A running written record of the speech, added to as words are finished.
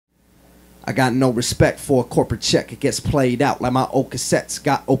I got no respect for a corporate check. It gets played out like my old cassettes.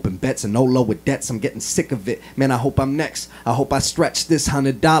 Got open bets and no lower debts. I'm getting sick of it. Man, I hope I'm next. I hope I stretch this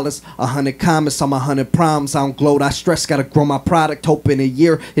 $100. 100 comments on my 100 proms. I don't gloat, I stress. Gotta grow my product. Hope in a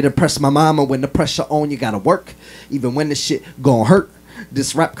year it impress my mama. When the pressure on, you gotta work. Even when the shit gon' hurt.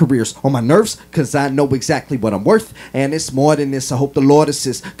 This rap career's on my nerves, cause I know exactly what I'm worth. And it's more than this, I hope the Lord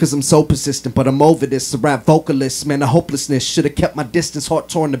assists, cause I'm so persistent. But I'm over this, a rap vocalist. Man, the hopelessness, should've kept my distance, heart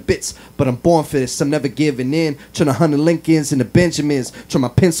torn to bits. But I'm born for this, I'm never giving in. Turn 100 Lincolns into Benjamins. Turn my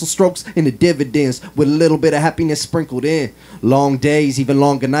pencil strokes into dividends, with a little bit of happiness sprinkled in. Long days, even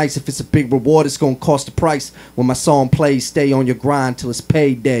longer nights. If it's a big reward, it's gonna cost a price. When my song plays, stay on your grind till it's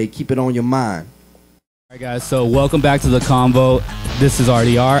payday. Keep it on your mind. All right, guys, so welcome back to TheConvo. This is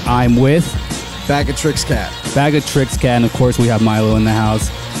RDR. I'm with Bag of Tricks Cat. Bag of Tricks Cat, and of course we have Milo in the house.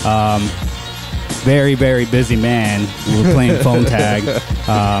 Very, very busy man. We're playing phone tag.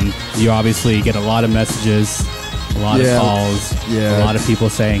 You obviously get a lot of messages, a lot of calls, a lot of people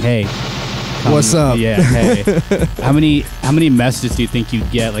saying, "Hey, what's up?" Yeah, hey. How many messages do you think you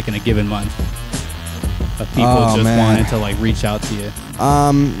get like in a given month of people wanting to like reach out to you?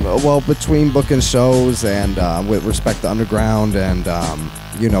 Well, between booking shows and with Respect the Underground and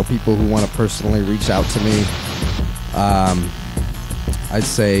you know, people who want to personally reach out to me, I'd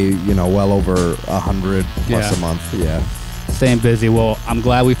say, you know, well over 100 plus a month. Yeah. Staying busy. Well, I'm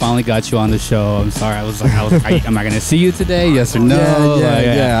glad we finally got you on the show. I'm sorry. I was like, am I going to see you today? Yes or no?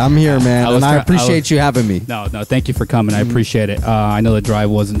 Yeah. I'm here, man. And I appreciate you having me. No, thank you for coming. I appreciate it. I know the drive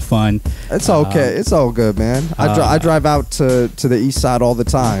wasn't fun. It's okay. It's all good, man. I drive out to the east side all the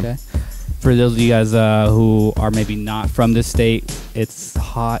time. Okay. For those of you guys who are maybe not from this state, it's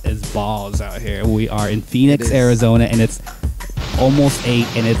hot as balls out here. We are in Phoenix, Arizona, and it's almost 8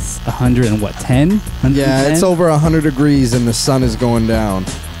 and it's 110? Yeah, it's over 100 degrees and the sun is going down.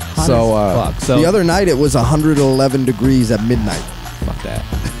 So the other night it was 111 degrees at midnight. Fuck that.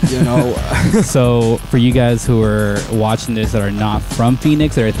 You know. So for you guys who are watching this that are not from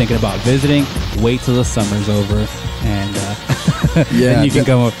Phoenix, that are thinking about visiting, wait till the summer's over and and you can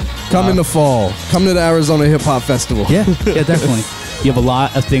come in the fall. Come to the Arizona Hip Hop Festival. Yeah, definitely. You have a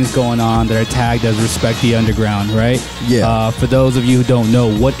lot of things going on that are tagged as Respect the Underground, right? Yeah. For those of you who don't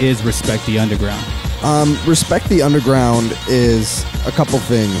know, what is Respect the Underground? Respect the Underground is a couple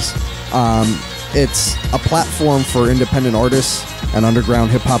things. It's a platform for independent artists and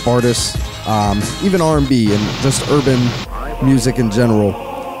underground hip hop artists, even R&B and just urban music in general,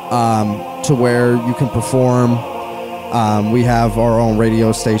 to where you can perform. We have our own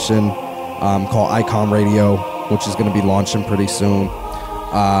radio station called Icon Radio, which is going to be launching pretty soon.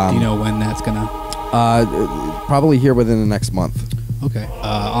 Do you know when that's going to? Probably here within the next month. Okay.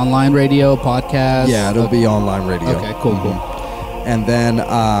 Online radio, podcast? Yeah, it'll be online radio. Okay, cool. And then,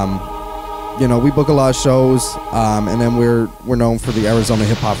 you know, we book a lot of shows, and then we're known for the Arizona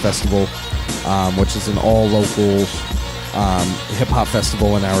Hip Hop Festival, which is an all-local hip-hop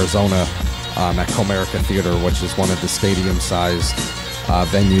festival in Arizona at Comerica Theater, which is one of the stadium-sized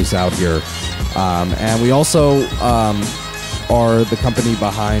venues out here. And we also are the company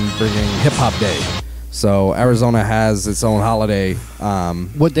behind bringing Hip Hop Day. So Arizona has its own holiday.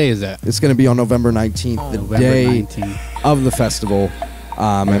 What day is that? It's going to be on November 19th, the day of the festival.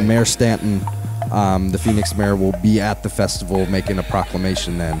 And Mayor Stanton, the Phoenix mayor, will be at the festival making a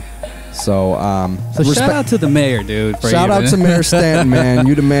proclamation then. So, shout out to the mayor, dude. Shout out to Mayor Stanton, man.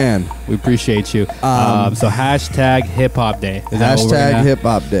 You the man. We appreciate you. So hashtag Hip Hop Day. Hashtag Hip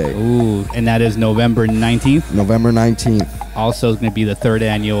Hop Day. Ooh, and that is November 19th. November 19th. Also, it's going to be the 3rd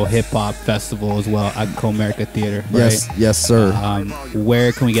annual Hip Hop Festival as well at Comerica Theater. Right? Yes, sir.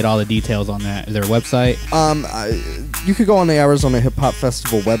 Where can we get all the details on that? Is there a website? You could go on the Arizona Hip Hop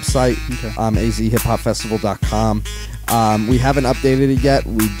Festival website, azhiphopfestival.com. We haven't updated it yet.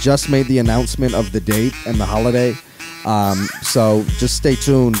 We just made the announcement of the date and the holiday. So just stay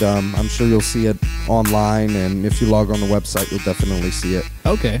tuned. I'm sure you'll see it online, and if you log on the website, you'll definitely see it.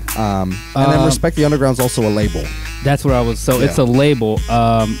 Okay. And then Respect the Underground's also a label. That's what I was. So it's a label.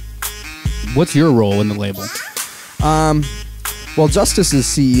 What's your role in the label? Well, Justice is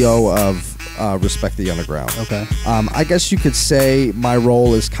CEO of Respect the Underground. Okay. I guess you could say my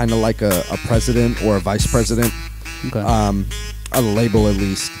role is kind of like a president or a vice president. Okay. A label at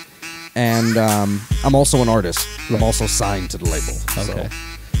least. And I'm also an artist. I'm also signed to the label. Okay. So.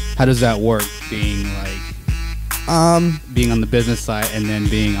 How does that work? Being being on the business side and then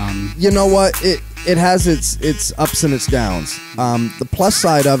being on. You know what? It has its ups and its downs. The plus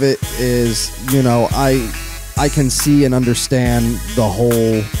side of it is, you know, I can see and understand the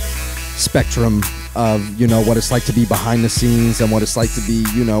whole spectrum of you know what it's like to be behind the scenes and what it's like to be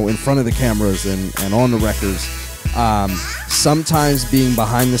you know in front of the cameras and on the records. Sometimes being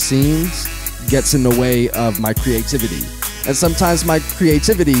behind the scenes gets in the way of my creativity, and sometimes my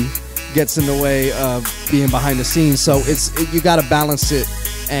creativity gets in the way of being behind the scenes. So you got to balance it,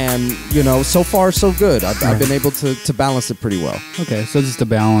 and you know, so far so good. I've been able to balance it pretty well. Okay, so just the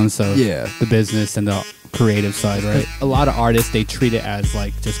balance of the business and the creative side, right? A lot of artists, they treat it as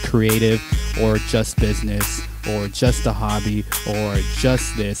like just creative or just business or just a hobby or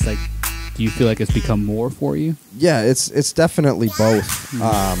just this. Like, do you feel like it's become more for you? Yeah, it's definitely both.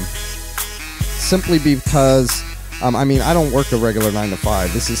 Simply because I mean, I don't work a regular 9 to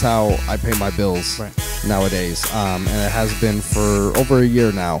 5. This is how I pay my bills nowadays, and it has been for over a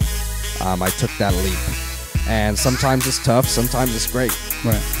year now. I took that leap, and sometimes it's tough, sometimes it's great.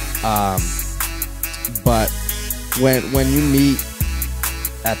 But when you meet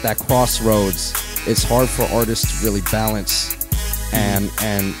at that crossroads, it's hard for artists to really balance and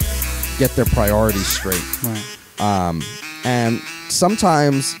get their priorities straight. And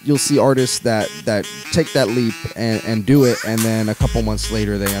sometimes you'll see artists that take that leap and do it, and then a couple months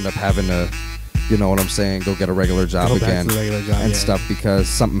later they end up having to, you know what I'm saying, go get a regular job again and stuff because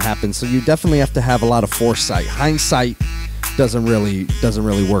something happens. So you definitely have to have a lot of foresight. Hindsight doesn't really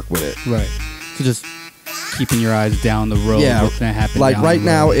work with it. Right. So just keeping your eyes down the road. Yeah. What's gonna happen? Like right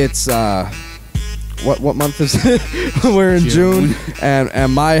now, it's what month is it? We're in June,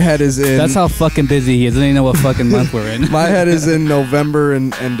 and my head is in. That's how fucking busy he is. I don't even know what fucking month we're in. My head is in November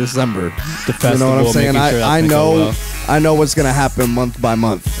and December. The festival. You know what I'm saying? Sure I know what's gonna happen month by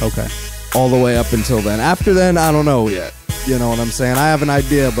month. Okay. All the way up until then. After then, I don't know yet. You know what I'm saying? I have an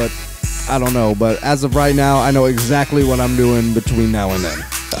idea, but I don't know. But as of right now, I know exactly what I'm doing between now and then.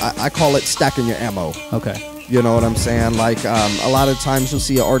 I call it stacking your ammo. Okay. You know what I'm saying? Like a lot of times you'll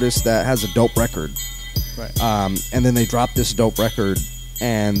see an artist that has a dope record. Right. And then they drop this dope record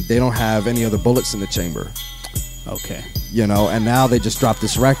and they don't have any other bullets in the chamber. Okay. You know, and now they just dropped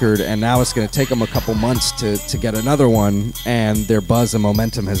this record, and now it's going to take them a couple months to get another one, and their buzz and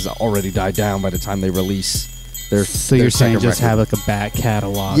momentum has already died down by the time they release their So you're saying just record. have like a back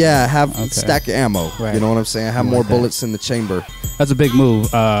catalog? Yeah, stack ammo. Right. You know what I'm saying? Have more bullets in the chamber. That's a big move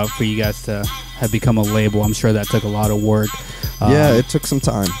for you guys to have become a label. I'm sure that took a lot of work. Yeah, it took some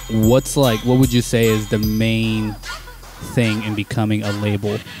time. What would you say is the main thing in becoming a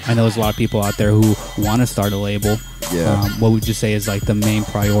label? I know there's a lot of people out there who want to start a label. Yeah. What would you say is like the main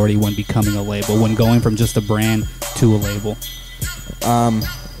priority when becoming a label, when going from just a brand to a label?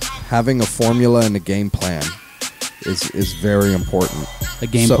 Having a formula and a game plan is very important. A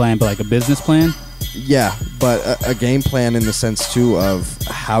game plan, but like a business plan? Yeah, but a game plan in the sense too of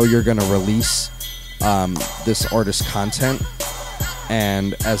how you're going to release this artist's content,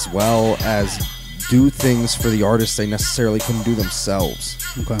 and as well as do things for the artists they necessarily couldn't do themselves.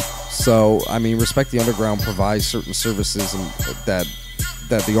 Okay. So, I mean, Respect the Underground provides certain services that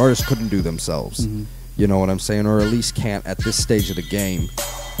the artists couldn't do themselves. Mm-hmm. You know what I'm saying? Or at least can't at this stage of the game.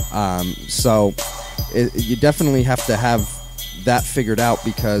 So, you definitely have to have that figured out,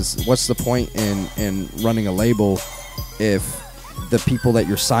 because what's the point in running a label if the people that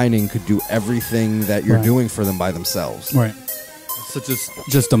you're signing could do everything that you're doing for them by themselves? Right. So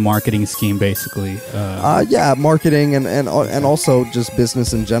just a marketing scheme, basically. Yeah, marketing and also just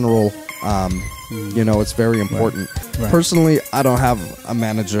business in general. You know, it's very important. Right. Personally, I don't have a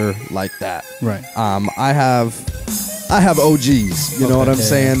manager like that. Right. I have OGs. You know what I'm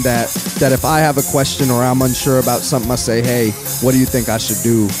saying? That if I have a question or I'm unsure about something, I say, hey, what do you think I should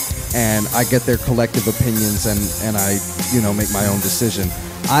do? And I get their collective opinions and I, you know, make my own decision.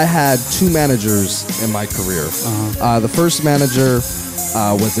 I had 2 managers in my career. The first manager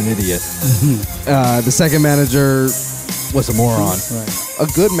was an idiot. The second manager was a moron. Right. A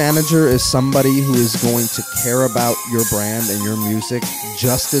good manager is somebody who is going to care about your brand and your music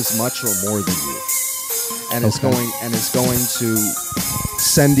just as much or more than you, and is going to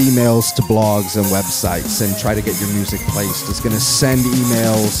send emails to blogs and websites and try to get your music placed. It's going to send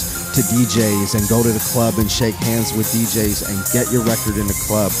emails to DJs and go to the club and shake hands with DJs and get your record in the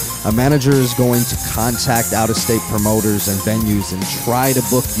club. A manager is going to contact out-of-state promoters and venues and try to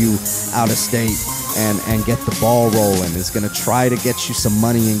book you out-of-state and get the ball rolling. Is going to try to get you some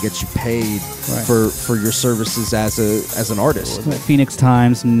money and get you paid for your services as an artist. Phoenix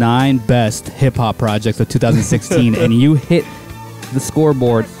Times 9 best hip-hop projects of 2016 and you hit the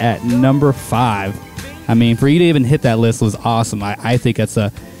scoreboard at number 5. I mean, for you to even hit that list was awesome. I think that's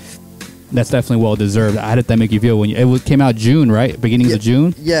definitely well deserved. How did that make you feel when it came out June, right? Beginning of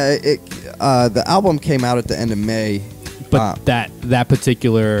June? Yeah, the album came out at the end of May. But that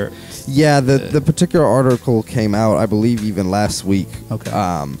particular Yeah, the particular article came out, I believe, even last week. Okay.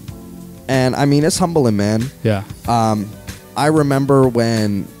 And I mean, it's humbling, man. Yeah. I remember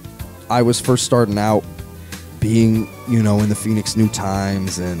when I was first starting out, being, you know, in the Phoenix New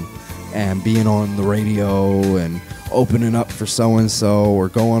Times and being on the radio and opening up for so-and-so or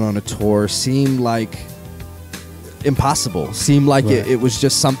going on a tour seemed like impossible. Seemed like right. it was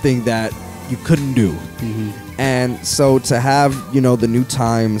just something that you couldn't do. Mm-hmm. And so to have, you know, the New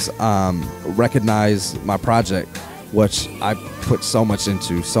Times recognize my project, which I put so much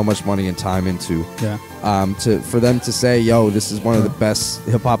into, so much money and time into, yeah. For them to say, yo, this is one of the best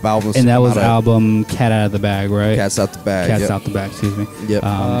hip hop albums. And that was the album Cat Out of the Bag, right? Cat's Out the Bag. Cat's Out the Bag, excuse me. Yep.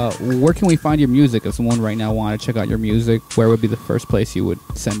 Where can we find your music? If someone right now wanted to check out your music, where would be the first place you would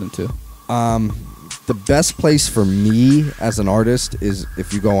send them to? The best place for me as an artist is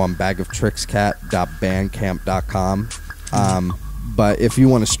if you go on bagoftrickscat.bandcamp.com. But if you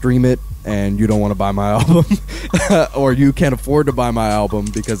want to stream it and you don't want to buy my album, or you can't afford to buy my album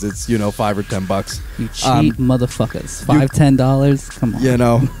because it's, you know, $5 or $10, you cheap motherfuckers. $5-10, come on. You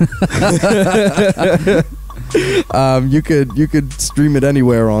know. You could stream it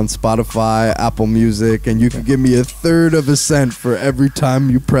anywhere on Spotify, Apple Music, and you could give me 1/3 of a cent for every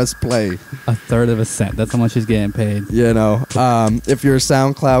time you press play. 1/3 of a cent. That's how much he's getting paid. You know, if you're a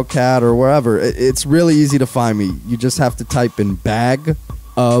SoundCloud cat or wherever, it's really easy to find me. You just have to type in Bag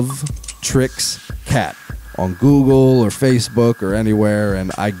of Tricks Cat on Google or Facebook or anywhere,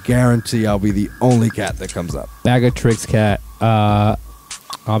 and I guarantee I'll be the only cat that comes up. Bag of Tricks Cat.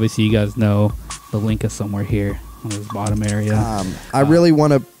 Obviously, you guys know the link is somewhere here on this bottom area. I really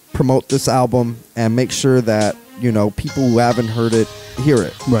want to promote this album and make sure that, you know, people who haven't heard it hear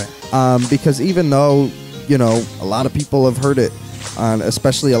it. Right. Because even though, you know, a lot of people have heard it,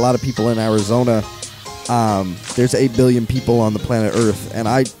 especially a lot of people in Arizona, there's 8 billion people on the planet Earth, and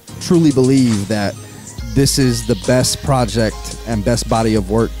I truly believe that this is the best project and best body of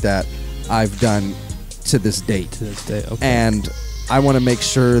work that I've done to this date. Okay. And I want to make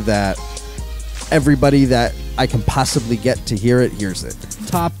sure that everybody that I can possibly get to hear it hears it.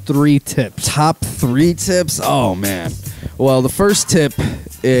 Top 3 tips. Top 3 tips? Oh, man. Well, the first tip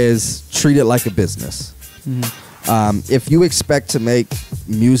is treat it like a business. Mm-hmm. If you expect to make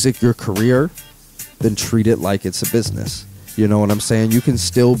music your career, then treat it like it's a business. You know what I'm saying? You can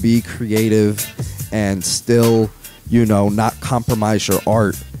still be creative and still, you know, not compromise your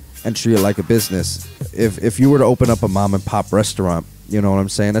art and treat it like a business. If you were to open up a mom and pop restaurant, you know what I'm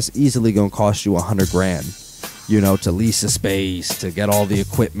saying, that's easily going to cost you $100,000, you know, to lease a space, to get all the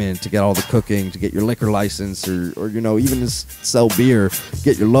equipment, to get all the cooking, to get your liquor license, or you know, even to sell beer,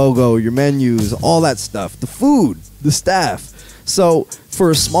 get your logo, your menus, all that stuff, the food, the staff. So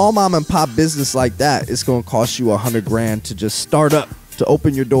for a small mom and pop business like that, it's going to cost you $100,000 to just start up, to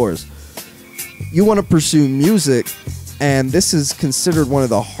open your doors. You want to pursue music, and this is considered one of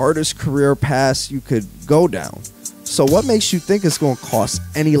the hardest career paths you could go down. So what makes you think it's going to cost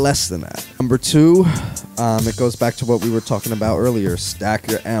any less than that? Number 2, it goes back to what we were talking about earlier, stack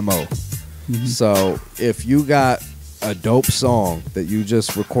your ammo. Mm-hmm. So if you got a dope song that you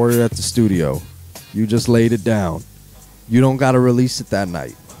just recorded at the studio, you just laid it down, you don't got to release it that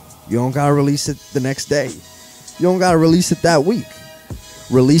night. You don't got to release it the next day. You don't got to release it that week.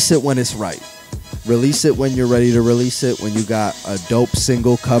 Release it when it's right. Release it when you're ready to release it, when you got a dope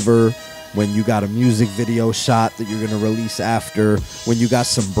single cover, when you got a music video shot that you're going to release after, when you got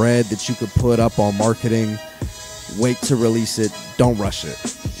some bread that you could put up on marketing. Wait to release it. Don't rush it.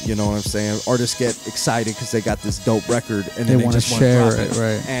 You know what I'm saying? Artists get excited because they got this dope record and then they want to just share want to drop it,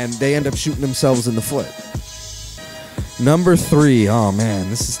 right? And they end up shooting themselves in the foot. Number 3. Oh man,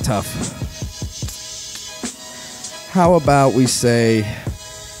 this is tough. How about we say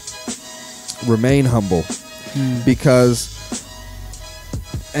remain humble? Because,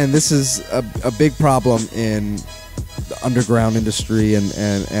 and this is a big problem in the underground industry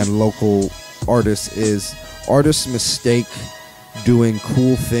and local artists, is artists mistake doing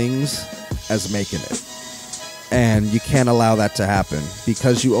cool things as making it. And you can't allow that to happen.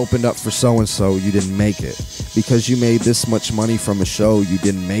 Because you opened up for so-and-so, you didn't make it. Because you made this much money from a show, you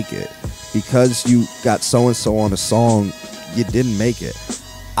didn't make it. Because you got so-and-so on a song, you didn't make it.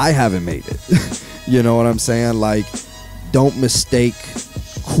 I haven't made it. You know what I'm saying? Like, don't mistake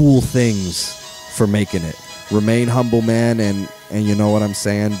cool things for making it. Remain humble, man, and you know what I'm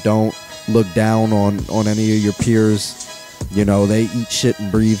saying? Don't look down on any of your peers. You know, they eat shit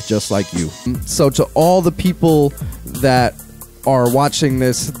and breathe just like you. So to all the people that are watching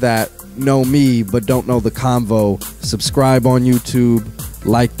this that know me but don't know TheConvo, subscribe on YouTube,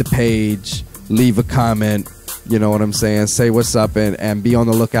 like the page, leave a comment, You know what I'm saying? Say what's up and be on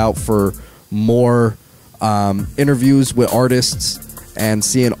the lookout for more interviews with artists and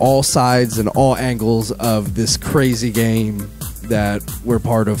seeing all sides and all angles of this crazy game that we're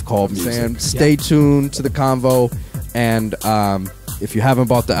part of called music. Stay tuned to the convo, and if you haven't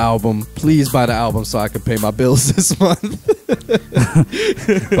bought the album, please buy the album so I can pay my bills this month.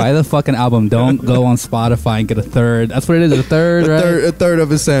 Buy the fucking album. Don't go on Spotify and get a third. That's what it is, a third, right? A third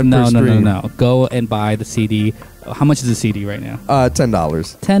of a cent per stream. No. Go and buy the CD. How much is the CD right now? $10.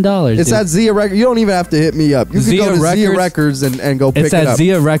 $10. It's at Zia Records. You don't even have to hit me up. You can go to Zia Records and go pick it up. It's at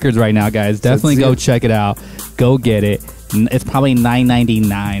Zia Records right now, guys. Definitely go check it out. Go get it. It's probably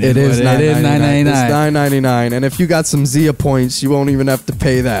 $9.99. It is $9.99. It's $9.99. And if you got some Zia points, you won't even have to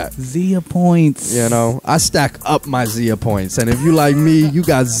pay that. Zia points. You know, I stack up my Zia points. And if you like me, you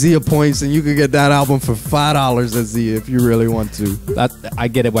got Zia points, and you can get that album for $5 at Zia if you really want to. I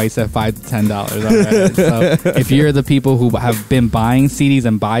get it why you said $5 to $10. All right. So if you're the people who have been buying CDs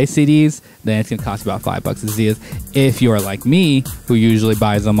and buy CDs, then it's going to cost you about $5 at Zia's. If you're like me, who usually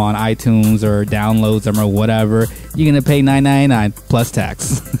buys them on iTunes or downloads them or whatever, you're going to pay $9.99 plus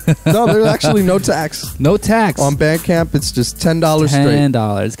tax. No, there's actually no tax. No tax. On Bandcamp, it's just $10 straight.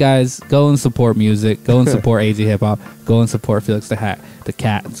 $10. Guys, go and support music. Go and support AZ Hip Hop. Go and support Felix the Cat. The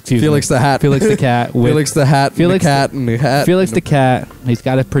cat. Felix the Hat. Felix the Cat. Felix the Hat. Felix the cat and the hat. Felix the Cat. He's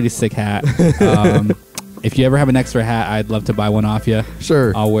got a pretty sick hat. If you ever have an extra hat, I'd love to buy one off you.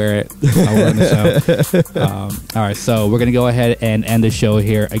 Sure. I'll wear it. I'll wear it on the show. All right, so we're going to go ahead and end the show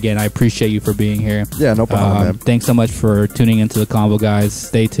here. Again, I appreciate you for being here. Yeah, no problem, man. Thanks so much for tuning into the convo, guys.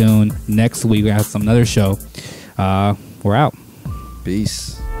 Stay tuned. Next week, we have another show. We're out.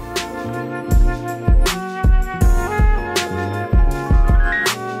 Peace.